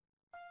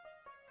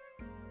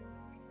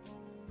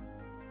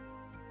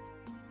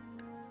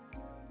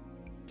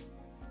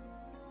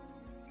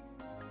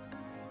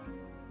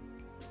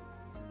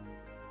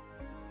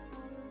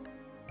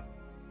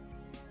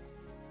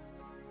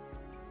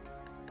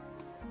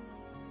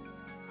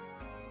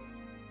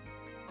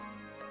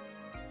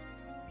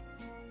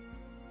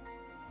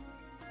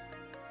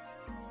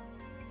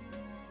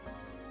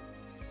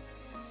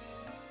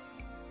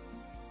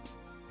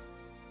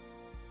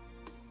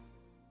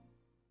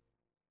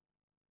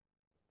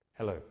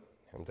Hello,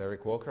 I'm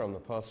Derek Walker. I'm the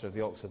pastor of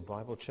the Oxford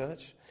Bible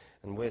Church,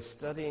 and we're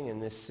studying in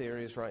this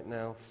series right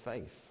now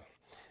faith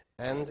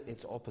and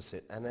its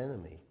opposite, an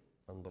enemy,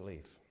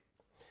 unbelief.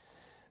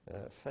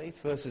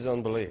 Faith versus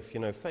unbelief. You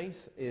know,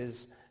 faith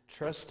is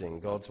trusting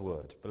God's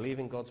word,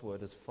 believing God's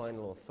word as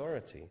final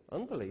authority.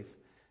 Unbelief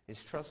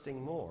is trusting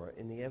more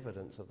in the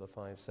evidence of the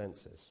five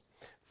senses.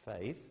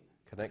 Faith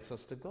connects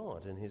us to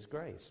God and his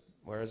grace,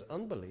 whereas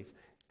unbelief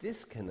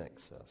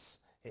disconnects us.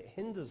 It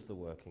hinders the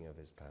working of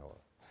his power.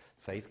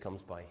 Faith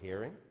comes by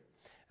hearing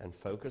and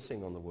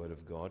focusing on the word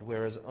of God,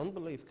 whereas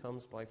unbelief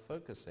comes by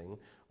focusing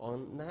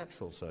on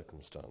natural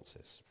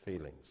circumstances,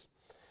 feelings.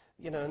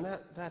 You know, and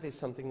that is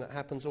something that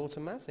happens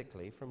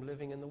automatically from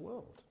living in the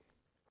world.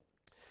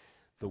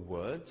 The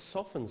word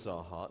softens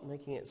our heart,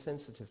 making it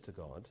sensitive to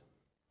God,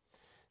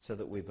 so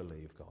that we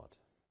believe God.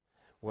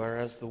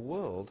 Whereas the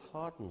world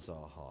hardens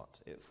our heart.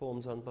 It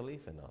forms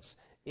unbelief in us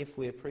if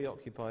we're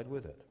preoccupied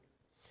with it.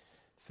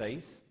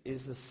 Faith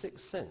is the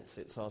sixth sense.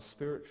 It's our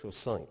spiritual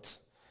sight.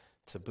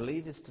 To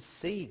believe is to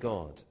see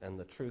God and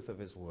the truth of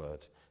his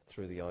word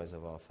through the eyes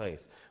of our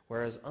faith.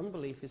 Whereas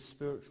unbelief is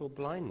spiritual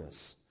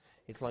blindness.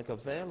 It's like a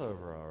veil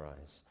over our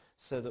eyes,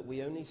 so that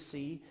we only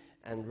see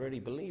and really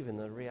believe in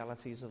the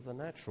realities of the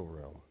natural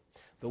realm.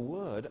 The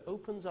word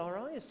opens our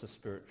eyes to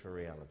spiritual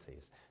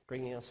realities,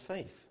 bringing us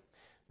faith.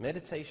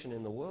 Meditation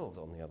in the world,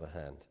 on the other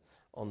hand,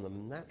 on the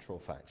natural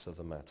facts of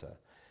the matter,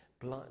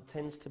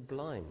 tends to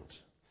blind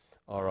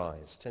our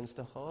eyes, tends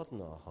to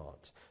harden our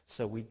heart,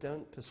 so we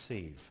don't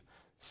perceive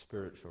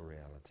spiritual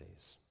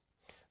realities.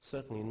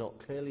 Certainly not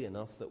clearly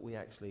enough that we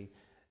actually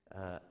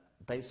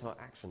base our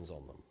actions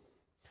on them.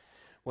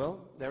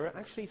 Well, there are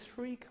actually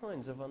three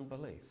kinds of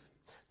unbelief.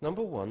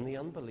 Number one, the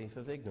unbelief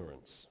of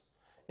ignorance.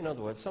 In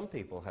other words, some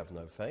people have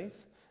no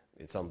faith.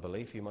 It's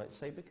unbelief, you might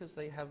say, because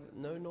they have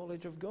no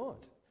knowledge of God.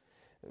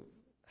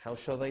 How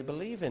shall they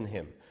believe in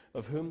him,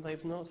 of whom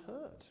they've not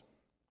heard?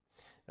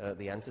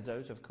 The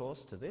antidote, of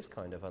course, to this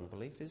kind of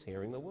unbelief is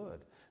hearing the word.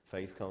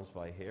 Faith comes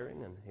by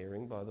hearing, and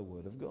hearing by the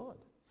word of God.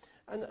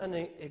 And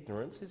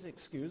ignorance is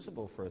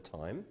excusable for a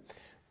time,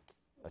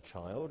 a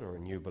child or a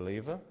new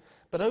believer.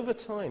 But over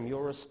time,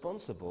 you're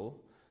responsible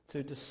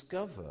to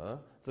discover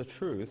the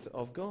truth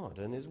of God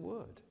and his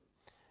word.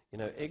 You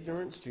know,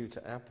 ignorance due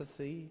to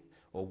apathy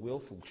or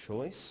willful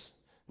choice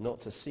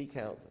not to seek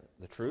out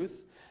the truth,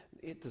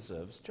 it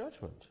deserves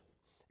judgment.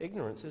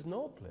 Ignorance is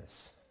not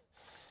bliss.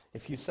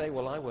 If you say,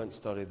 well, I won't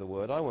study the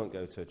word, I won't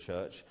go to a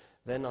church,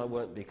 then I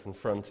won't be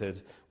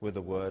confronted with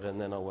the word,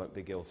 and then I won't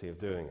be guilty of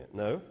doing it.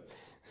 No.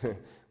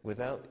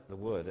 Without the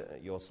word,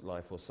 your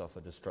life will suffer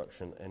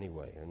destruction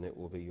anyway, and it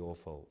will be your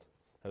fault.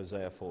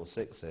 Hosea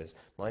 4:6 says,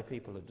 my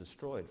people are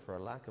destroyed for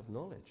a lack of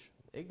knowledge,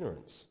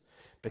 ignorance.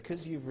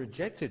 Because you've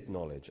rejected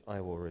knowledge, I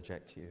will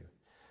reject you.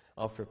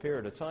 After a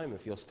period of time,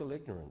 if you're still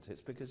ignorant,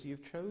 it's because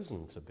you've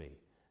chosen to be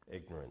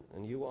ignorant,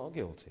 and you are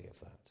guilty of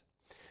that.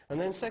 And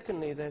then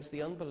secondly, there's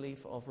the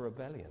unbelief of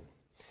rebellion.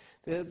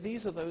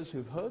 These are those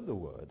who've heard the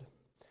word.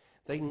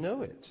 They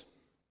know it,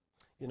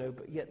 you know,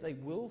 but yet they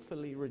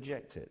willfully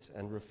reject it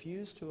and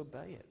refuse to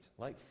obey it,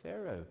 like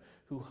Pharaoh,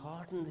 who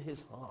hardened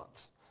his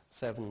heart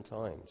 7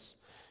 times.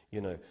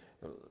 You know,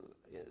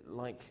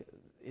 like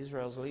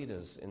Israel's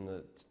leaders in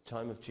the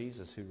time of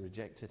Jesus who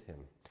rejected him.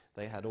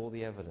 They had all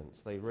the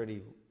evidence. They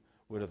really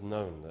would have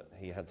known that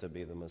he had to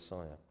be the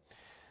Messiah.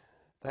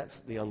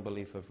 That's the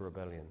unbelief of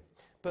rebellion.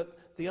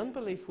 But the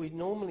unbelief we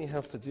normally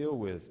have to deal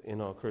with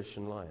in our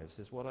Christian lives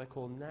is what I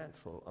call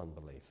natural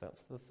unbelief.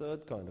 That's the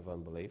third kind of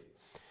unbelief.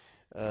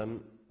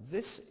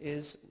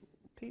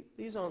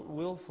 These aren't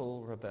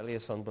willful,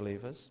 rebellious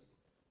unbelievers,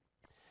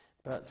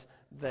 but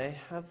their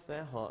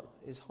heart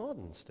is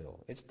hardened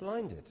still. It's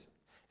blinded.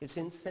 It's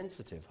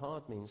insensitive.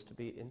 Hard means to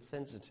be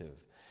insensitive,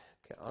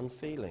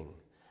 unfeeling.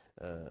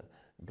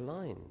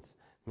 Blind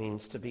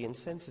means to be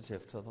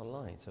insensitive to the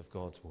light of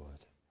God's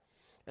word.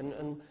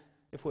 And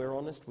if we're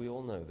honest, we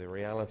all know the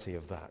reality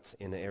of that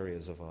in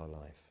areas of our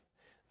life.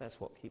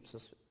 That's what keeps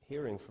us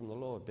hearing from the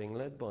Lord, being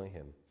led by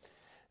him.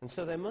 And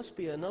so there must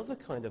be another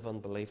kind of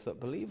unbelief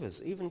that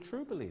believers, even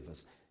true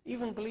believers,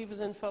 even believers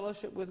in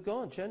fellowship with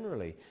God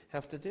generally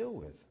have to deal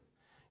with.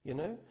 You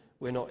know,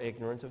 we're not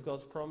ignorant of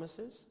God's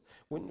promises.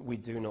 We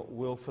do not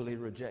willfully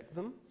reject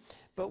them,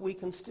 but we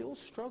can still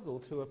struggle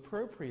to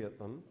appropriate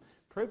them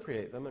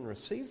and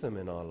receive them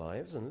in our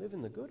lives and live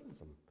in the good of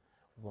them.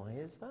 Why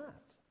is that?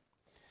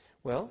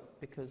 Well,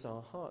 because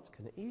our hearts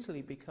can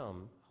easily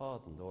become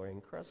hardened or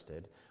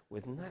encrusted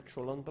with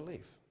natural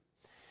unbelief.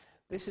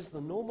 This is the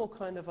normal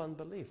kind of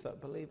unbelief that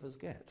believers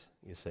get,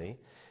 you see.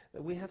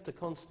 We have to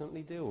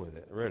constantly deal with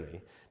it,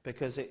 really,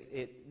 because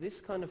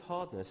this kind of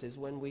hardness is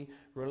when we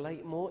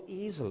relate more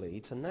easily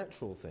to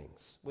natural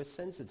things. We're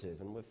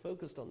sensitive and we're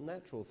focused on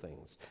natural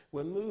things.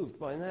 We're moved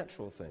by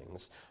natural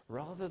things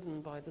rather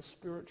than by the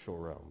spiritual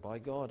realm, by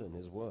God and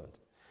his word.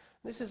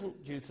 This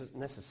isn't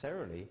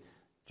necessarily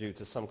due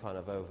to some kind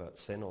of overt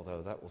sin,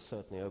 although that will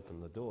certainly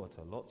open the door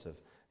to lots of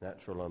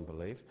natural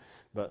unbelief.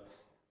 But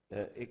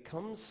it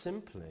comes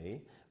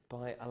simply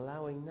by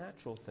allowing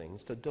natural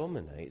things to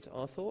dominate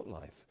our thought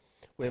life.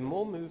 We're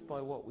more moved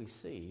by what we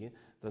see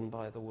than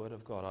by the Word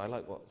of God. I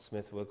like what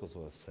Smith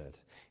Wigglesworth said.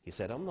 He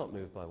said, I'm not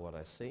moved by what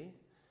I see.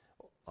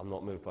 I'm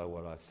not moved by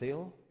what I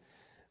feel,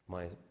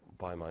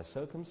 by my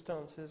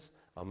circumstances.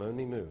 I'm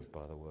only moved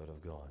by the Word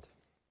of God.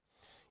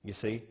 You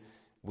see,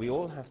 we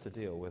all have to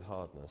deal with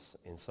hardness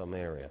in some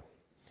area.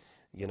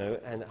 You know,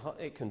 and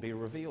it can be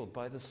revealed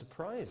by the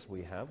surprise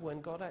we have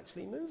when God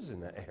actually moves in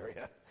that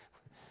area.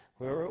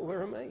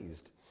 We're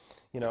amazed.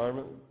 You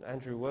know,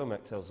 Andrew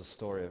Womack tells a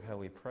story of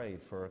how he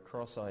prayed for a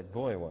cross-eyed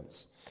boy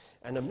once.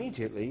 And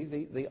immediately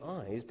the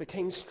eyes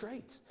became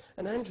straight.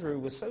 And Andrew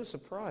was so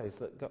surprised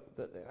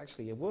that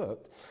actually it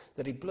worked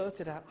that he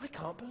blurted out, I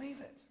can't believe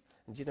it.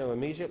 And you know,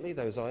 immediately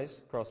those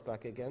eyes crossed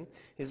back again.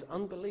 His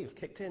unbelief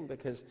kicked in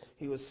because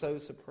he was so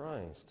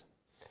surprised.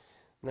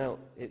 Now,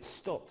 it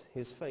stopped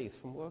his faith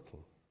from working.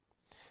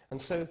 And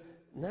so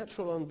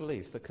natural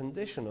unbelief, the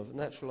condition of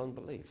natural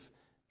unbelief,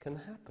 can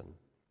happen.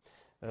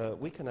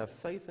 We can have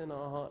faith in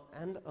our heart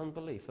and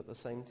unbelief at the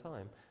same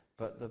time,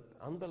 but the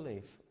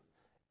unbelief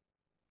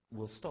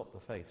will stop the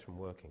faith from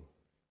working.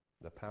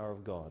 The power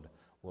of God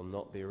will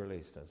not be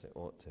released as it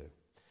ought to.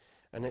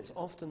 And it's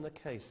often the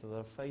case that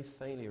our faith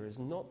failure is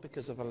not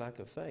because of a lack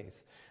of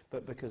faith,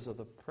 but because of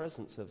the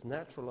presence of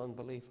natural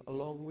unbelief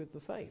along with the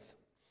faith.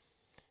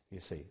 You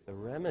see, the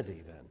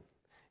remedy then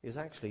is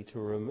actually to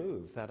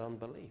remove that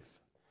unbelief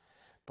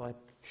by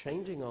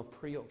changing our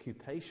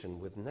preoccupation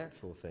with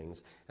natural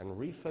things and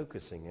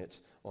refocusing it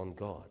on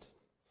God,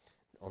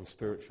 on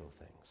spiritual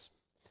things.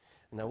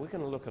 Now we're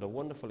going to look at a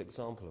wonderful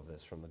example of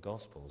this from the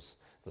Gospels,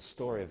 the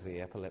story of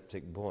the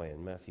epileptic boy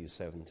in Matthew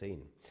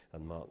 17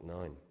 and Mark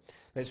 9.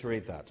 Let's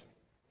read that.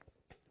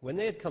 When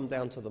they had come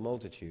down to the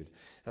multitude,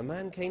 a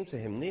man came to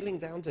him, kneeling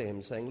down to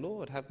him, saying,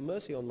 Lord, have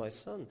mercy on my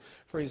son,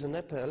 for he's an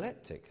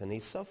epileptic, and he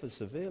suffers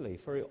severely,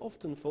 for he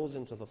often falls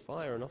into the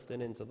fire and often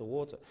into the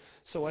water.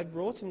 So I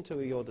brought him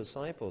to your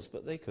disciples,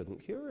 but they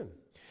couldn't cure him.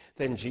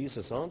 Then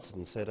Jesus answered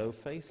and said, O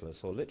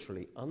faithless, or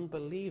literally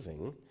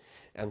unbelieving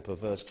and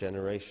perverse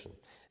generation,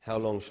 how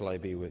long shall I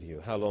be with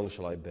you? How long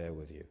shall I bear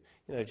with you?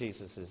 You know,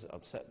 Jesus is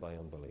upset by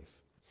unbelief.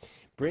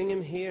 Bring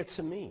him here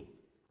to me.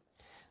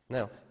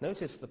 Now,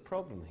 notice the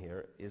problem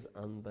here is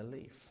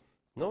unbelief.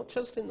 Not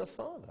just in the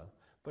Father,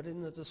 but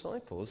in the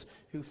disciples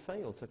who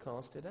failed to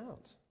cast it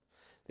out.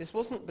 This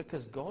wasn't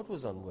because God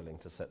was unwilling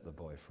to set the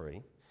boy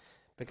free,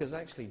 because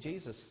actually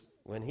Jesus,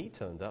 when he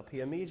turned up, he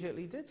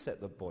immediately did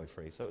set the boy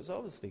free. So it was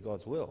obviously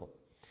God's will.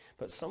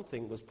 But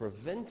something was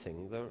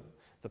preventing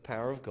the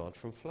power of God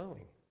from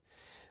flowing.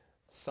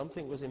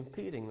 Something was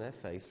impeding their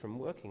faith from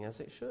working as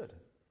it should.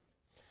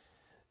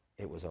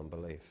 It was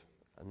unbelief.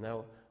 And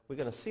now we're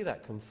going to see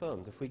that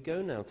confirmed. If we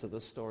go now to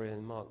the story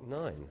in Mark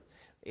 9,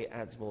 it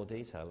adds more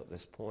detail at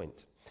this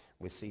point.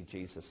 We see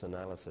Jesus'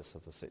 analysis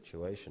of the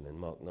situation in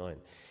Mark 9.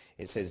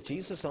 It says,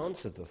 Jesus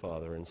answered the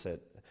father and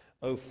said,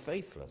 O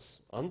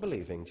faithless,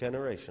 unbelieving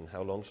generation,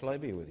 how long shall I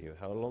be with you?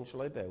 How long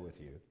shall I bear with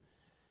you?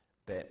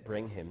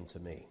 Bring him to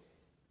me.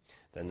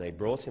 Then they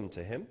brought him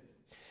to him.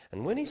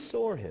 And when he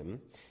saw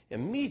him,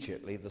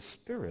 immediately the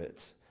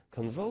spirit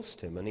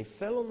convulsed him, and he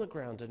fell on the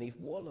ground, and he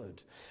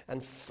wallowed,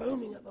 and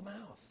foaming at the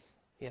mouth,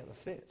 he had a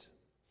fit.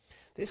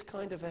 This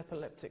kind of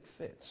epileptic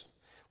fit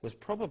was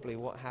probably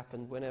what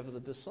happened whenever the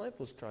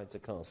disciples tried to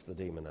cast the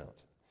demon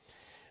out.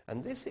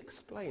 And this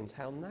explains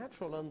how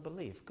natural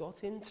unbelief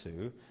got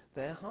into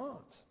their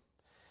heart.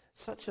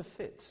 Such a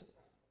fit,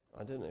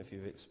 I don't know if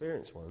you've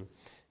experienced one,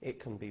 it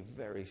can be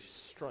very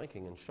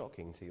striking and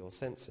shocking to your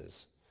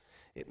senses.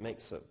 It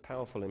makes a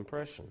powerful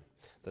impression.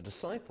 The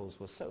disciples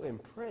were so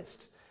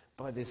impressed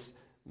by this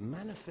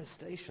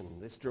manifestation,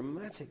 this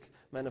dramatic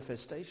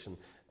manifestation.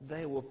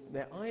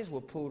 Their eyes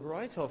were pulled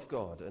right off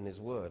God and his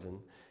word and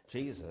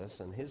Jesus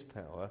and his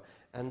power,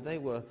 and they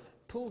were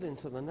pulled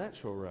into the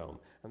natural realm,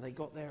 and they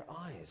got their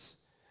eyes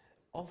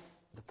off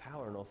the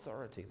power and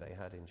authority they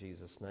had in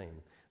Jesus' name.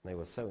 And they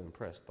were so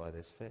impressed by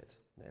this fit.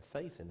 Their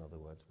faith, in other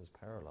words, was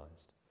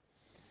paralyzed.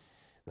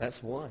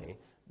 That's why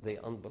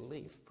the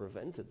unbelief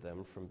prevented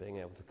them from being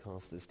able to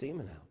cast this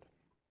demon out.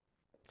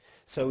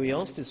 So he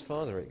asked his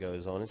father, it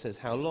goes on, it says,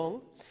 how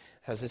long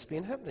has this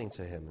been happening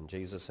to him? And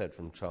Jesus said,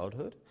 from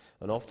childhood,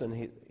 and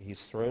often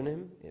he's thrown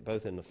him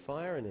both in the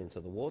fire and into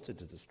the water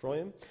to destroy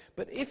him.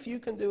 But if you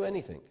can do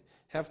anything,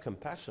 have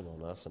compassion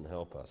on us and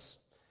help us.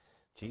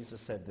 Jesus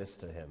said this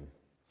to him,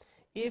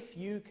 if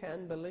you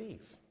can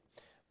believe,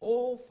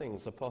 all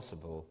things are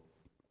possible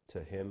to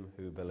him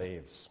who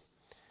believes.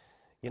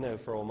 You know,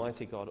 for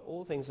Almighty God,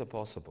 all things are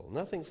possible.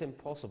 Nothing's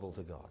impossible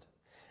to God.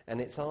 And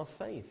it's our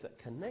faith that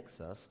connects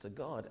us to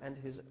God and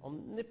his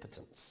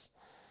omnipotence.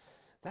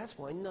 That's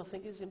why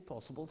nothing is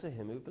impossible to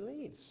him who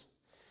believes.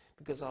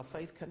 Because our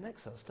faith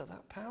connects us to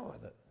that power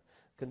that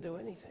can do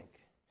anything.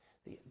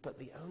 But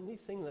the only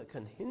thing that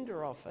can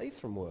hinder our faith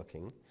from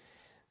working,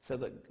 so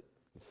that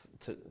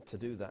to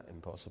do that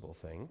impossible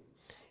thing,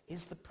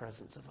 is the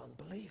presence of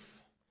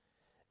unbelief.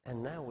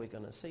 And now we're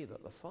going to see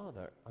that the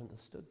Father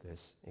understood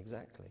this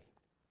exactly.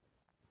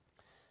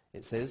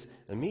 It says,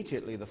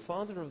 immediately the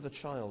father of the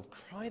child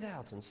cried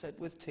out and said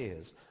with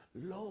tears,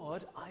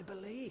 Lord, I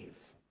believe,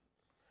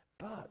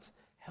 but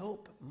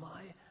help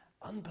my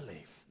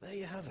unbelief. There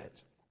you have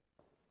it.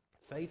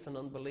 Faith and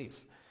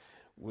unbelief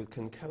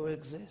can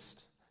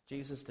coexist.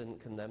 Jesus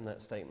didn't condemn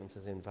that statement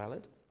as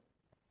invalid.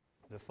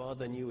 The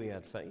Father knew he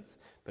had faith,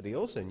 but he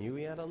also knew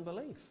he had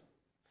unbelief.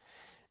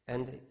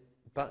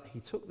 But he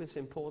took this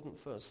important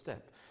first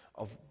step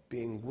of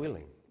being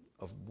willing,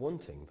 of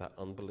wanting that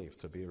unbelief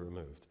to be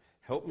removed.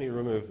 Help me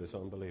remove this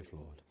unbelief,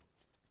 Lord.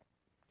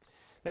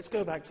 Let's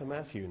go back to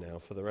Matthew now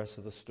for the rest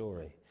of the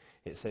story.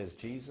 It says,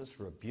 Jesus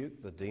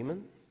rebuked the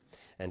demon,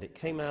 and it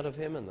came out of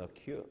him, and the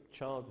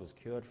child was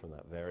cured from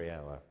that very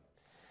hour.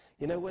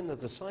 You know, when the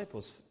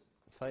disciples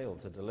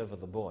failed to deliver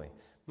the boy,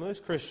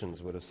 most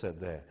Christians would have said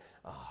there,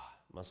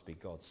 must be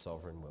God's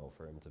sovereign will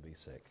for him to be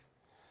sick.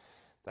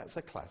 That's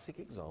a classic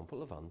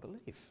example of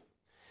unbelief.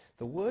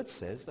 The word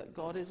says that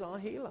God is our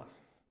healer.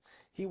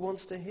 He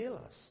wants to heal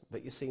us.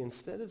 But you see,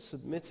 instead of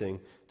submitting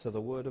to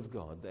the word of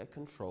God, they're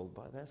controlled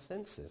by their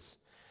senses.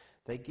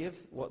 They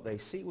give what they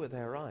see with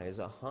their eyes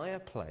a higher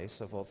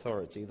place of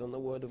authority than the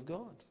word of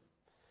God,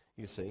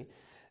 you see.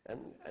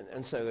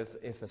 And so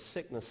if a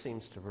sickness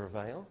seems to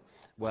prevail,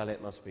 well,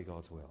 it must be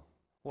God's will.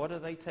 What are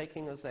they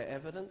taking as their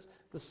evidence?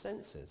 The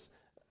senses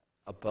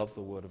above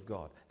the word of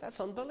God. That's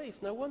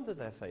unbelief. No wonder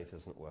their faith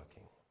isn't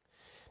working.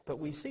 But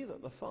we see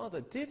that the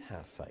Father did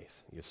have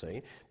faith, you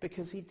see,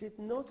 because he did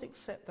not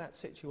accept that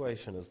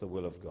situation as the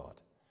will of God,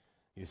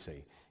 you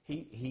see.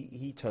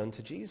 He turned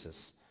to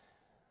Jesus.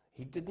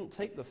 He didn't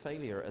take the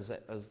failure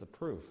as the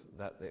proof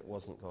that it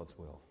wasn't God's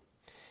will.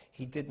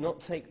 He did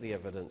not take the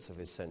evidence of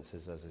his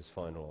senses as his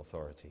final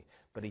authority,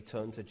 but he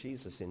turned to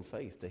Jesus in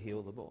faith to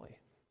heal the boy.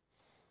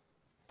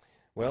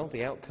 Well,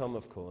 the outcome,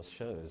 of course,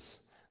 shows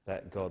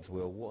that God's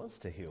will was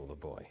to heal the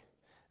boy,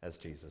 as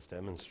Jesus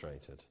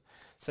demonstrated.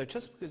 So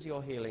just because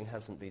your healing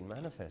hasn't been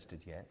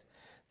manifested yet,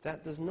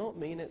 that does not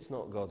mean it's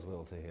not God's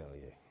will to heal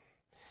you.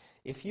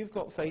 If you've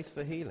got faith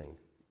for healing,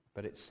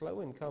 but it's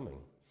slow in coming,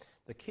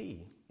 the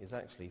key is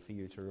actually for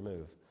you to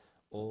remove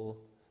all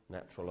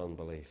natural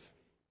unbelief.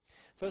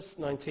 Verse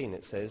 19,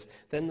 it says,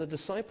 Then the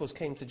disciples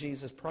came to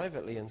Jesus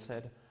privately and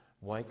said,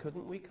 Why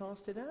couldn't we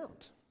cast it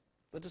out?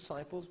 The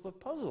disciples were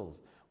puzzled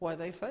why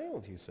they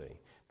failed, you see,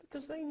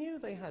 because they knew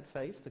they had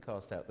faith to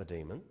cast out the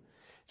demon.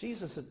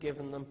 Jesus had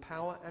given them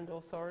power and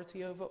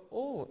authority over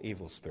all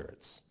evil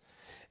spirits.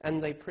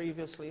 And they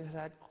previously had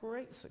had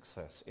great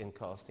success in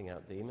casting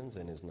out demons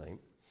in his name.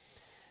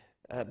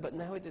 But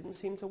now it didn't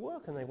seem to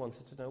work, and they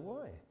wanted to know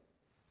why.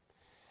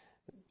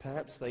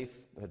 Perhaps they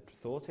had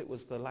thought it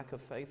was the lack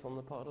of faith on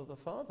the part of the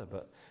Father,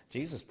 but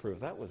Jesus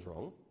proved that was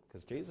wrong,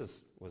 because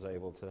Jesus was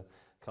able to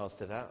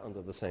cast it out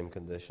under the same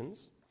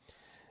conditions.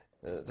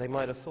 They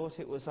might have thought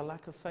it was a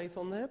lack of faith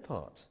on their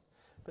part,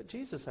 but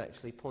Jesus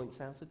actually points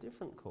out a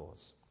different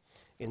cause.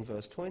 In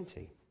verse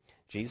 20,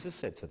 Jesus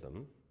said to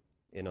them,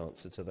 in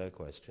answer to their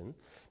question,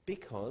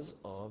 because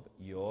of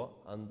your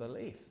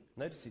unbelief.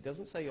 Notice he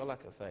doesn't say your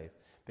lack of faith,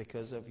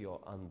 because of your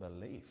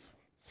unbelief.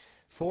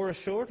 For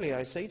assuredly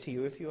I say to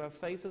you, if you have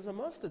faith as a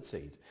mustard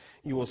seed,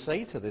 you will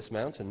say to this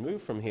mountain,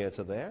 move from here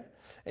to there.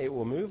 It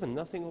will move and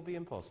nothing will be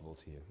impossible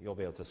to you. You'll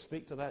be able to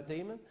speak to that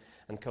demon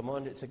and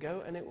command it to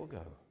go, and it will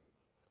go.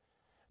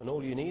 And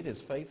all you need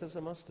is faith as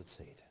a mustard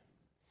seed.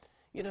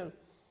 You know,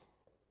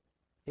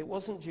 it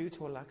wasn't due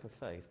to a lack of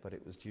faith, but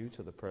it was due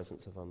to the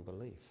presence of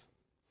unbelief.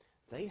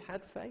 They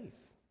had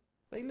faith.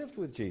 They lived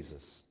with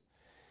Jesus.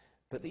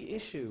 But the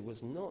issue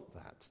was not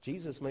that.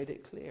 Jesus made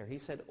it clear. He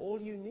said, all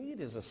you need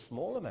is a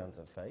small amount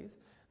of faith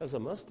as a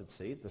mustard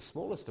seed, the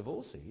smallest of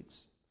all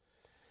seeds,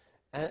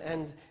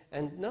 and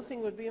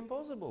nothing would be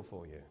impossible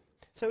for you.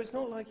 So it's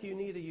not like you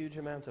need a huge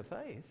amount of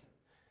faith.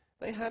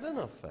 They had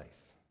enough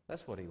faith.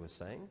 That's what he was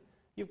saying.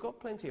 You've got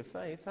plenty of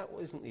faith. That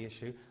wasn't the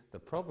issue. The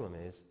problem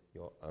is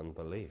your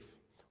unbelief.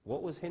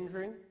 What was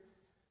hindering?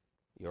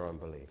 Your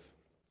unbelief.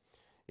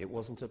 It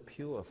wasn't a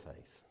pure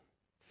faith.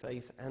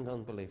 Faith and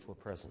unbelief were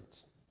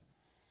present.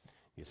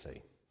 You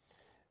see,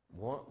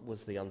 what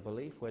was the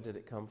unbelief? Where did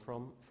it come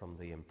from? From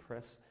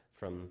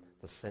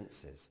the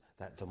senses.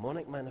 That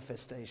demonic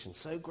manifestation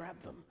so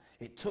grabbed them.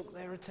 It took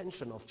their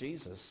attention off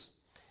Jesus,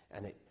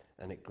 and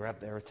it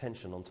grabbed their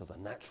attention onto the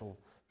natural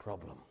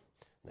problem.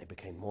 They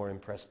became more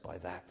impressed by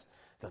that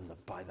than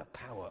by the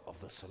power of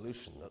the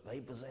solution that they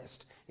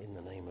possessed in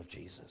the name of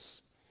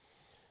Jesus.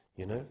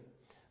 You know,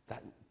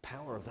 that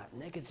power of that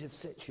negative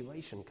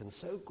situation can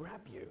so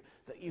grab you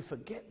that you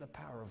forget the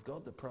power of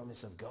God, the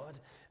promise of God,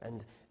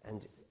 and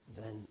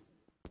then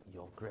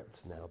you're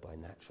gripped now by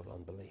natural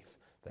unbelief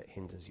that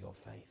hinders your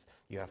faith.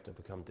 You have to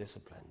become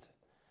disciplined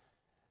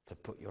to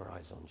put your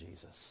eyes on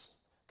Jesus,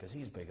 because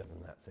he's bigger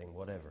than that thing,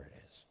 whatever it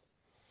is.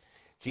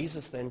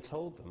 Jesus then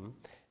told them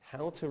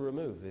how to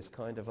remove this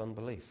kind of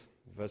unbelief.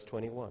 Verse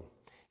 21,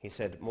 he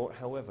said,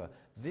 however,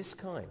 this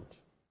kind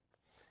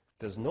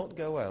does not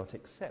go out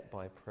except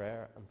by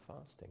prayer and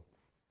fasting.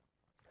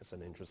 That's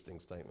an interesting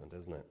statement,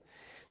 isn't it?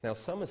 Now,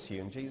 some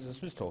assume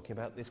Jesus was talking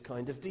about this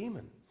kind of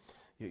demon.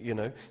 You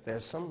know, there are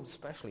some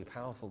especially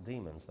powerful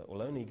demons that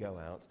will only go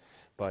out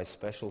by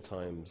special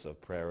times of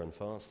prayer and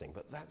fasting.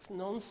 But that's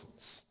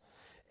nonsense.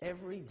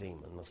 Every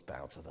demon must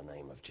bow to the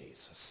name of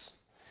Jesus.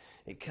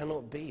 It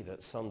cannot be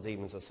that some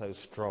demons are so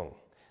strong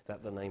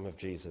that the name of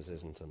Jesus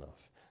isn't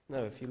enough.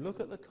 No, if you look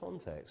at the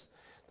context,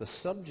 the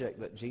subject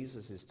that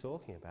Jesus is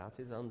talking about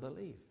is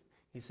unbelief.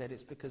 He said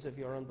it's because of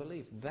your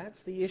unbelief.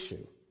 That's the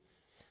issue,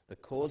 the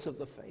cause of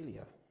the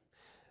failure,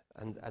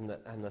 and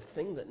the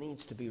thing that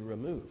needs to be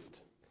removed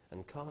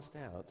and cast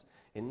out,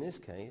 in this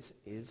case,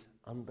 is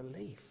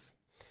unbelief.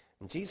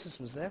 And Jesus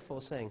was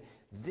therefore saying,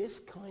 this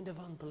kind of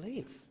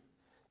unbelief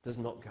does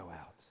not go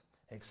out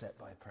except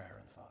by prayer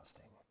and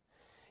fasting.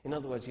 In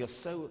other words, you're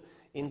so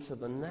into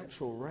the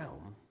natural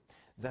realm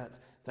that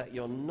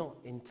you're not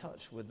in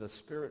touch with the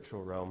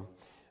spiritual realm.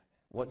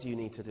 What do you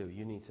need to do?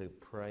 You need to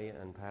pray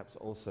and perhaps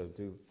also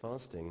do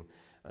fasting.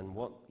 And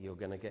what you're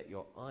going to get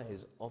your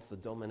eyes off the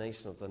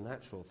domination of the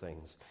natural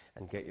things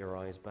and get your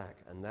eyes back.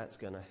 And that's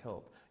going to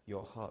help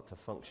your heart to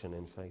function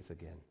in faith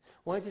again.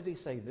 Why did he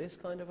say this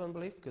kind of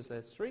unbelief? Because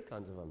there's three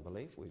kinds of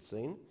unbelief we've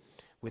seen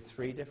with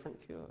three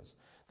different cures.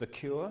 The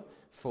cure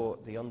for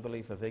the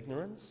unbelief of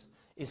ignorance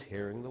is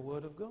hearing the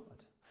word of God.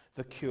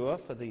 The cure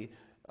for the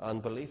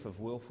unbelief of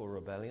willful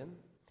rebellion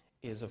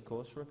is, of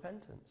course,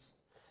 repentance.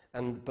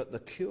 But the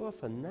cure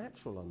for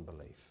natural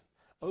unbelief,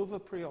 over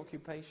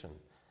preoccupation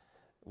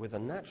with the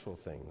natural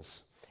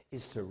things,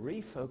 is to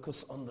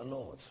refocus on the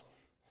Lord.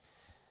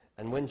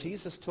 And when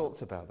Jesus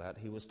talked about that,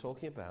 he was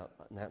talking about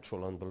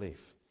natural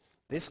unbelief.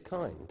 This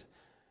kind,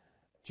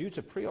 due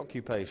to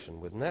preoccupation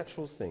with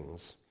natural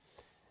things,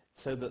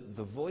 so that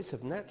the voice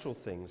of natural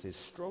things is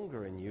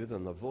stronger in you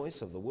than the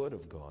voice of the Word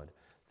of God,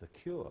 the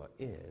cure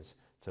is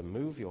to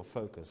move your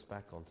focus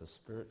back onto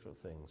spiritual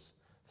things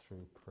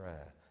through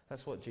prayer.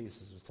 That's what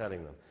Jesus was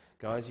telling them.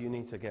 Guys, you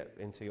need to get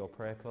into your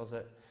prayer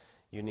closet.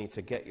 You need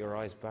to get your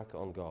eyes back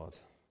on God.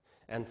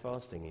 And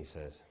fasting, he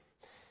said.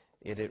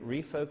 It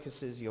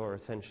refocuses your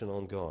attention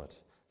on God,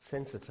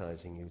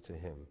 sensitizing you to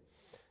him.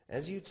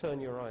 As you turn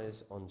your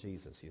eyes on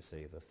Jesus, you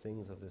see, the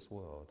things of this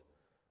world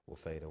will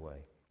fade away.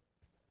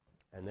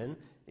 And then,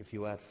 if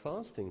you add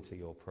fasting to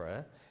your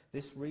prayer,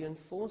 this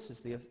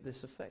reinforces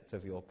this effect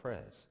of your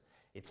prayers.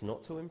 It's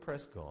not to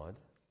impress God.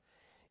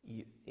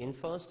 In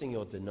fasting,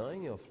 you're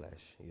denying your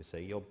flesh, you see.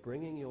 You're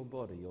bringing your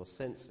body, your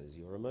senses,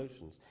 your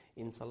emotions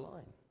into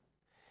line.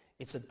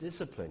 It's a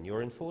discipline.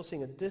 You're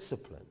enforcing a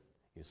discipline,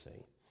 you see.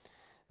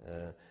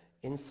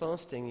 In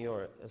fasting,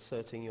 you're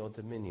asserting your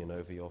dominion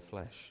over your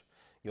flesh.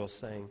 You're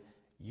saying,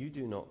 you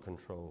do not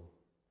control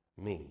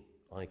me,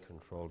 I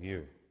control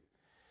you.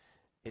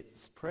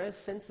 Prayer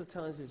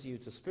sensitizes you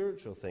to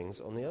spiritual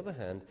things. On the other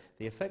hand,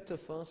 the effect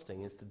of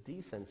fasting is to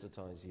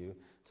desensitize you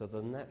to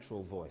the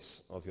natural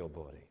voice of your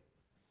body,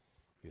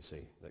 you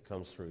see, that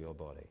comes through your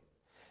body.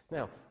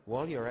 Now,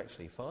 while you're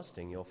actually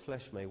fasting, your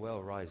flesh may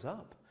well rise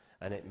up,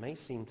 and it may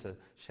seem to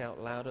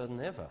shout louder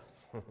than ever.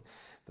 But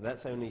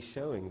that's only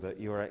showing that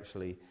you're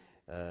actually,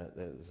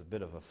 there's a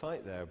bit of a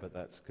fight there, but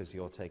that's because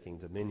you're taking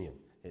dominion.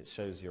 It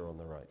shows you're on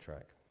the right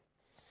track.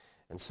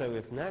 And so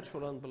if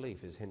natural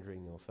unbelief is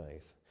hindering your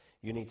faith,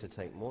 you need to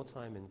take more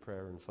time in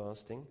prayer and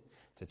fasting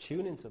to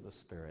tune into the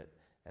Spirit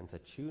and to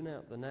tune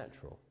out the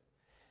natural.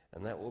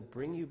 And that will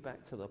bring you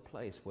back to the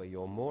place where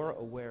you're more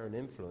aware and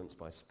influenced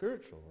by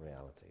spiritual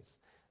realities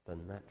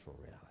than natural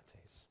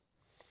realities.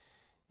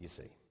 You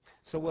see.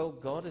 So, well,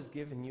 God has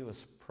given you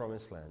a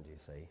promised land, you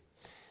see,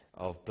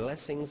 of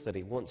blessings that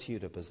he wants you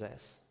to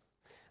possess.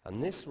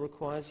 And this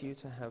requires you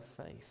to have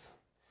faith.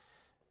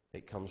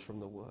 It comes from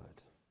the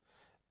Word.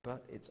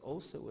 But it's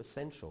also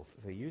essential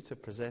for you to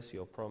possess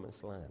your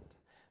promised land,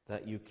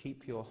 that you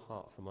keep your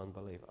heart from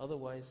unbelief.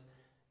 Otherwise,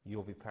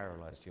 you'll be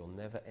paralyzed. You'll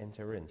never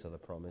enter into the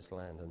promised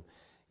land. And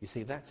you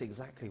see, that's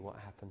exactly what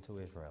happened to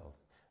Israel.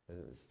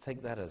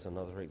 Take that as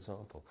another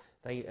example.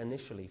 They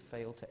initially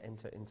failed to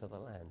enter into the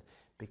land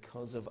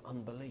because of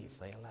unbelief.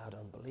 They allowed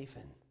unbelief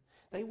in.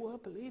 They were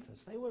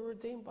believers. They were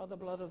redeemed by the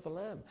blood of the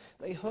Lamb.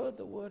 They heard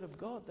the word of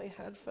God. They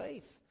had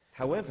faith.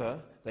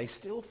 However, they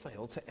still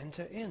failed to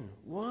enter in.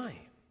 Why?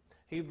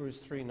 Hebrews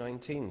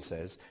 3:19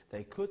 says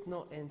they could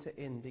not enter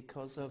in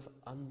because of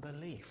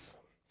unbelief.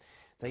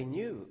 They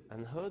knew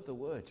and heard the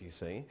word, you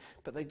see,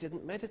 but they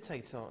didn't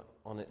meditate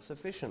on it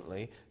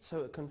sufficiently,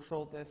 so it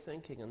controlled their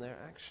thinking and their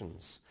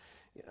actions.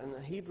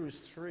 And Hebrews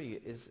 3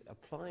 is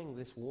applying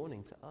this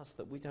warning to us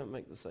that we don't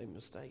make the same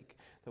mistake,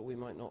 that we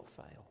might not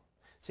fail.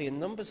 See, in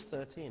Numbers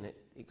 13, it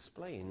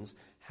explains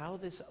how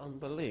this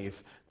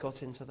unbelief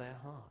got into their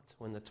heart.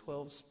 When the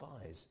 12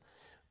 spies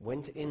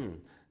went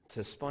in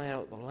to spy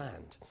out the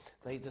land,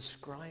 they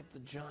described the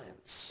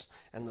giants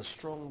and the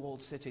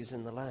strong-walled cities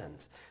in the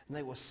land. And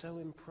they were so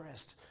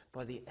impressed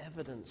by the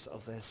evidence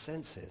of their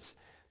senses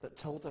that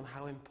told them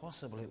how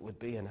impossible it would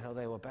be and how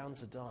they were bound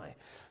to die,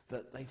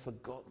 that they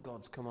forgot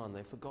God's command,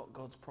 they forgot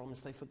God's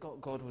promise, they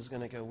forgot God was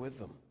going to go with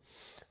them.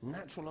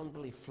 Natural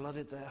unbelief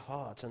flooded their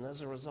heart, and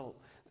as a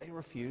result, they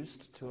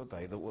refused to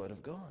obey the word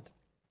of God.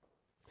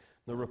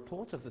 The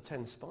report of the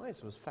 10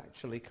 spies was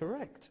factually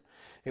correct.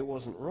 It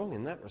wasn't wrong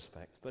in that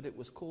respect, but it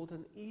was called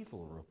an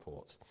evil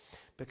report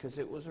because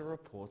it was a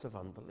report of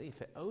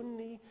unbelief. It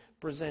only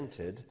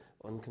presented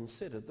and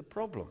considered the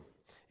problem.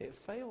 It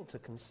failed to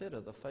consider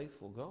the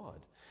faithful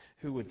God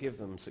who would give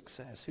them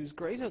success, who's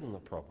greater than the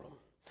problem.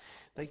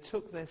 They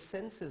took their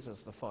senses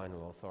as the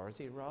final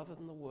authority rather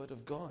than the word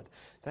of God.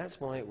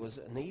 That's why it was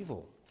an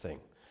evil thing,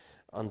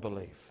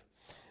 unbelief.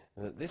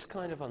 This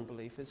kind of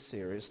unbelief is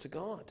serious to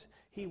God.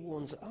 He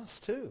warns us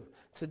too.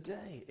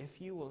 Today,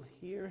 if you will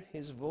hear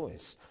his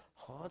voice,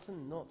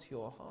 harden not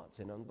your hearts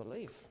in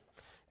unbelief.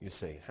 You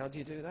see, how do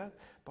you do that?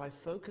 By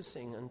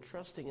focusing and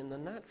trusting in the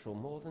natural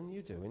more than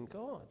you do in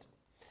God.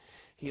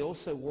 He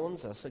also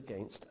warns us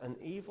against an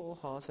evil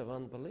heart of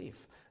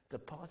unbelief,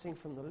 departing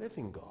from the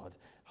living God,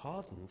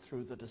 hardened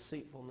through the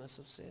deceitfulness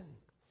of sin.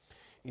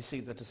 You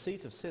see, the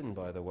deceit of sin,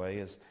 by the way,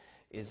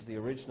 is the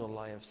original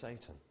lie of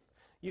Satan.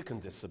 You can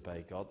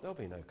disobey God. There'll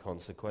be no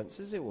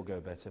consequences. It will go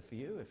better for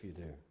you if you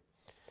do.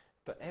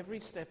 But every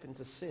step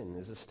into sin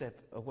is a step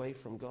away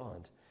from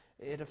God.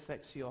 It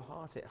affects your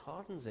heart. It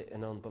hardens it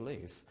in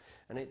unbelief,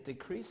 and it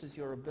decreases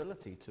your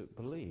ability to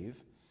believe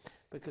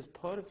because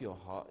part of your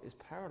heart is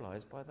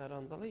paralyzed by that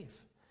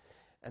unbelief.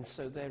 And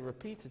so their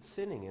repeated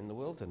sinning in the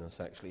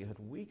wilderness actually had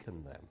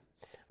weakened them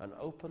and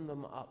opened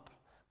them up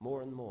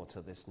more and more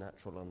to this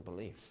natural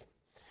unbelief.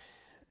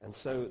 And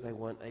so they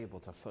weren't able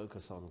to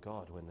focus on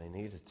God when they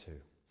needed to.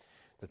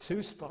 The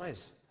two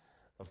spies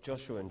of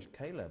Joshua and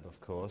Caleb, of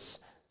course,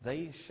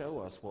 they show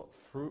us what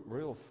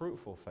real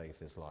fruitful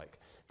faith is like,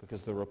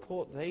 because the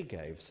report they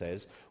gave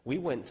says, we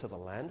went to the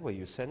land where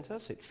you sent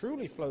us. It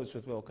truly flows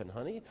with milk and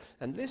honey,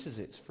 and this is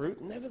its fruit.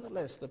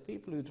 Nevertheless, the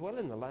people who dwell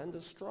in the land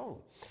are strong.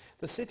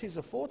 The cities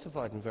are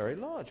fortified and very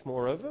large.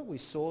 Moreover, we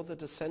saw the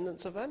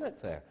descendants of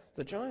Anak there,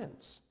 the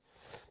giants.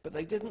 But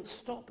they didn't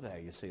stop there,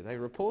 you see. They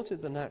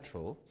reported the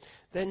natural.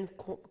 Then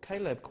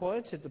Caleb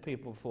quieted the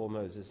people before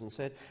Moses and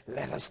said,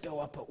 let us go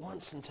up at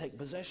once and take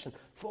possession,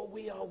 for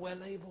we are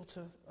well able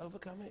to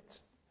overcome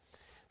it.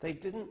 They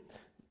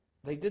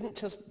didn't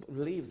just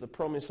believe the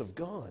promise of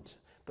God,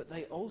 but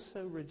they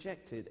also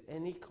rejected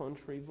any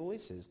contrary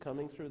voices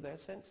coming through their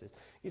senses.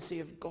 You see,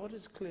 if God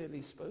has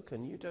clearly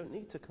spoken, you don't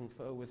need to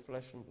confer with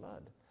flesh and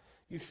blood.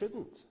 You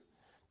shouldn't,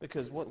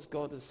 because once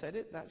God has said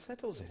it, that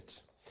settles it.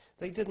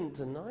 They didn't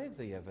deny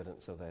the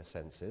evidence of their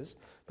senses,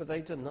 but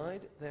they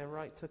denied their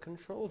right to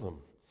control them.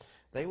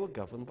 They were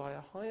governed by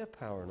a higher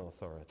power and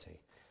authority,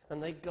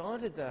 and they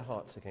guarded their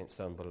hearts against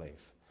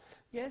unbelief.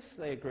 Yes,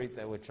 they agreed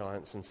there were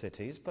giants and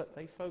cities, but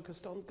they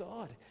focused on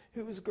God,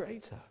 who was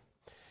greater.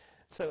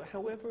 So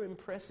however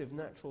impressive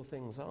natural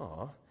things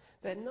are,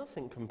 they're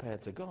nothing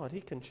compared to God.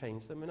 He can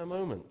change them in a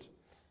moment,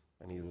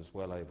 and he was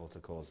well able to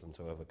cause them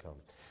to overcome.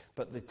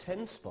 But the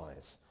 10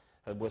 spies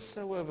were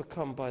so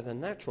overcome by the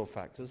natural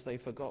factors they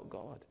forgot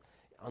God.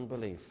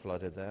 Unbelief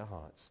flooded their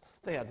hearts.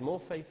 They had more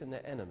faith in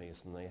their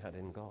enemies than they had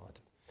in God.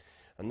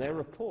 And their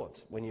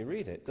report, when you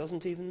read it,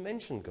 doesn't even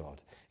mention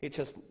God. It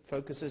just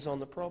focuses on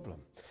the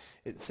problem.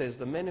 It says,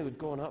 the men who had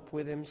gone up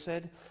with him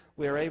said,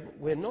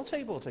 we're not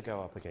able to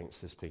go up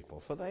against this people,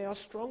 for they are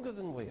stronger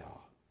than we are.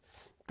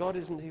 God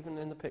isn't even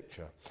in the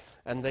picture.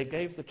 And they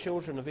gave the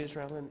children of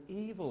Israel an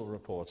evil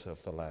report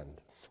of the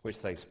land, which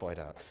they spied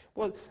out.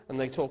 Well, and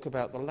they talk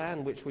about the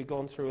land which we've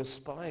gone through as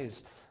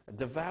spies,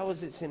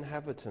 devours its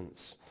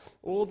inhabitants.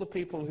 All the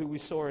people who we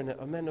saw in it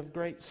are men of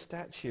great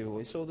stature.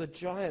 We saw the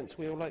giants.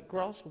 We were like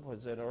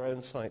grasshoppers in our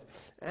own sight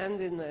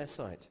and in their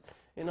sight.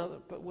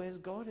 But where's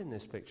God in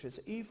this picture? It's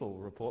evil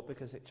report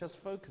because it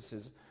just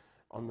focuses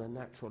on the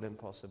natural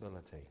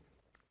impossibility.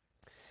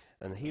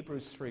 And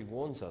Hebrews 3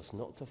 warns us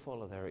not to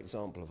follow their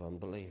example of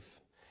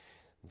unbelief.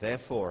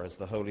 Therefore, as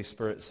the Holy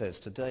Spirit says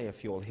today,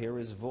 if you'll hear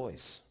his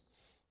voice,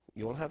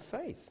 you'll have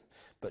faith.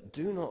 But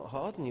do not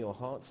harden your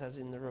hearts as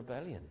in the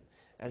rebellion,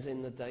 as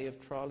in the day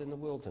of trial in the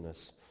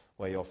wilderness,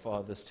 where your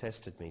fathers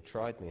tested me,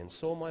 tried me, and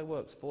saw my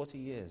works 40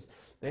 years.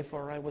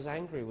 Therefore I was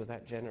angry with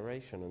that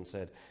generation and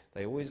said,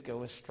 they always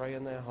go astray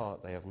in their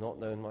heart. They have not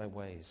known my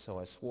ways. So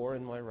I swore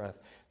in my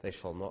wrath, they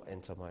shall not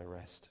enter my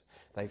rest.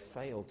 They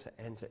failed to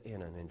enter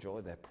in and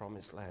enjoy their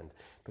promised land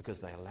because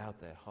they allowed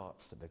their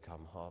hearts to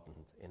become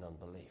hardened in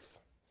unbelief.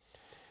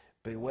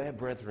 Beware,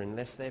 brethren,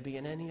 lest there be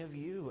in any of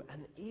you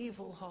an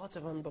evil heart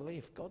of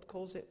unbelief. God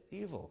calls it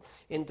evil.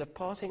 In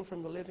departing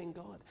from the living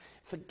God,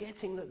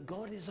 forgetting that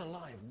God is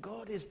alive.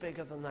 God is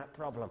bigger than that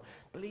problem.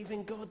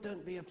 Believing God,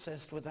 don't be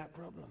obsessed with that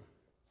problem.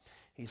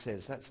 He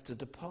says that's to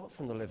depart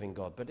from the living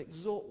God, but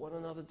exhort one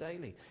another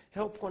daily.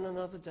 Help one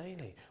another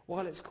daily.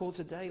 While it's called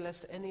today,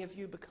 lest any of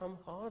you become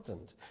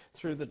hardened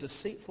through the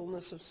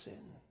deceitfulness of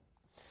sin.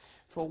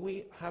 For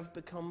we have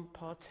become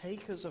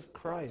partakers of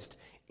Christ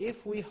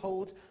if we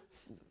hold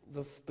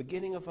the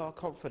beginning of our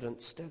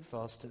confidence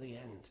steadfast to the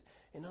end.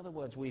 In other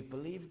words, we've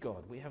believed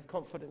God. We have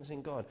confidence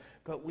in God,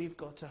 but we've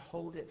got to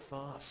hold it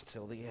fast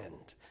till the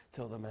end,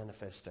 till the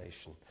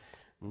manifestation.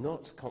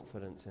 Not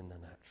confidence in the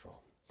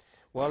natural.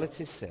 While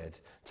it is said,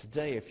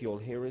 today if you'll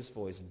hear his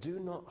voice, do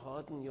not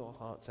harden your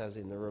hearts as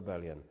in the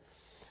rebellion.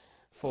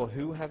 For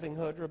who having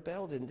heard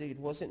rebelled? Indeed,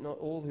 was it not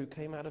all who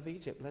came out of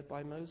Egypt led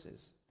by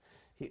Moses?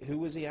 Who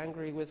was he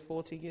angry with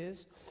 40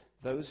 years?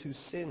 Those who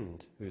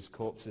sinned, whose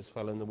corpses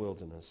fell in the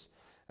wilderness.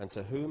 And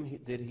to whom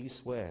did he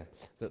swear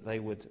that they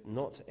would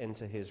not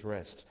enter his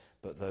rest,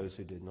 but those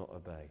who did not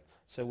obey?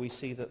 So we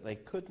see that they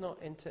could not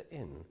enter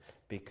in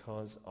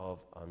because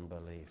of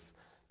unbelief.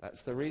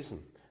 That's the reason,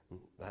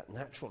 that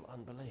natural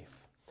unbelief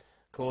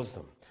caused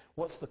them.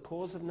 What's the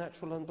cause of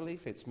natural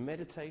unbelief? It's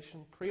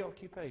meditation,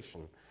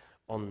 preoccupation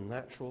on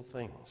natural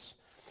things,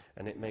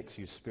 and it makes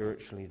you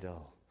spiritually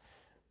dull.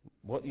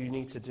 What you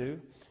need to do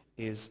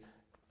is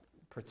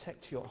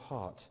protect your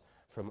heart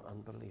from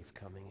unbelief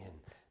coming in.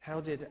 How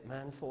did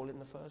man fall in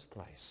the first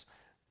place?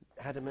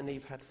 Adam and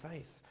Eve had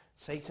faith.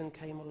 Satan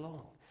came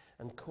along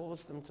and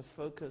caused them to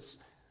focus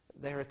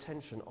their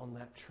attention on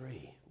that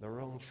tree, the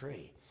wrong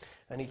tree.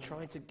 And he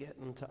tried to get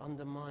them to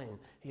undermined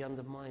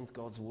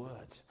God's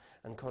word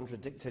and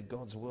contradicted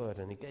God's word,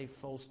 and he gave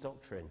false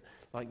doctrine,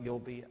 like you'll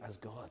be as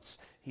gods.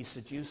 He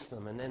seduced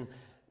them, and then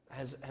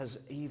as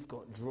Eve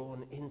got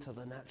drawn into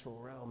the natural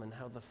realm and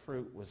how the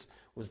fruit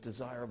was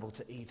desirable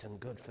to eat and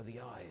good for the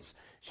eyes,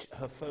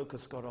 her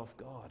focus got off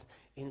God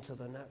into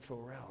the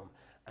natural realm,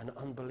 and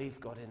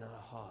unbelief got in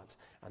her heart,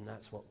 and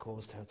that's what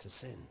caused her to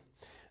sin.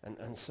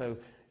 And so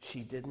she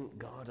didn't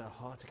guard her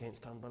heart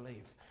against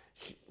unbelief.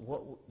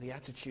 The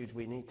attitude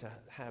we need to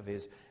have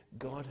is,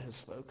 God has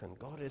spoken,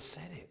 God has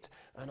said it,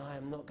 and I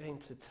am not going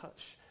to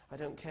touch. I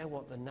don't care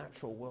what the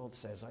natural world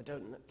says. I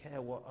don't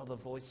care what other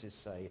voices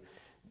say.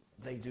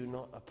 They do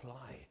not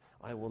apply.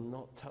 I will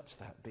not touch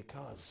that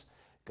because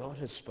God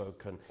has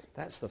spoken.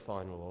 That's the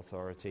final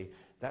authority.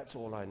 That's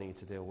all I need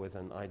to deal with,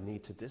 and I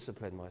need to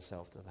discipline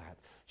myself to that.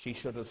 She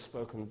should have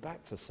spoken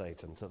back to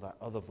Satan, to that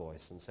other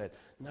voice, and said,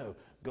 no,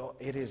 God,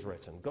 it is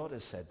written. God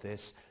has said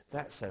this.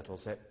 That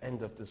settles it.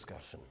 End of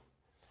discussion.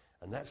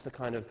 And that's the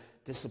kind of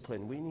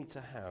discipline we need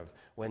to have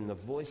when the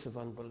voice of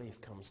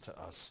unbelief comes to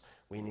us.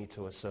 We need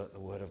to assert the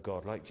word of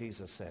God. Like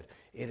Jesus said,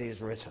 it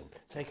is written.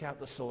 Take out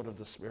the sword of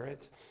the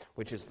Spirit,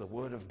 which is the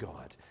word of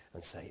God,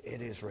 and say,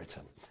 it is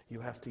written.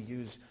 You have to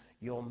use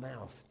your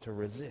mouth to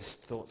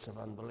resist thoughts of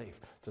unbelief,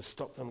 to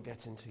stop them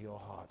getting to your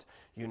heart.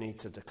 You need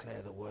to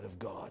declare the word of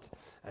God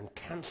and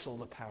cancel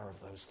the power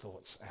of those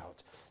thoughts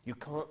out. You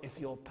can't, if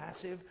you're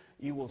passive,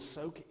 you will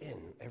soak in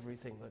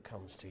everything that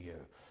comes to you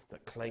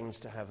that claims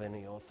to have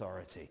any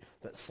authority,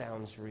 that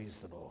sounds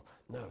reasonable.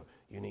 No,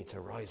 you need to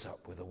rise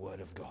up with the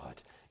word of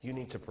God. You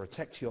need to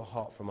protect your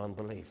heart from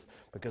unbelief,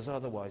 because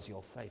otherwise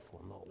your faith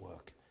will not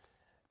work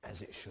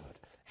as it should.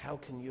 How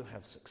can you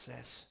have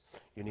success?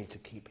 You need to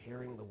keep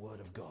hearing the word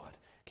of God.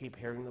 Keep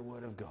hearing the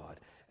word of God,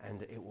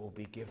 and it will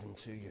be given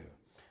to you.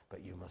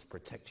 But you must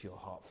protect your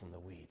heart from the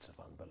weeds of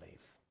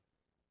unbelief.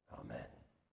 Amen.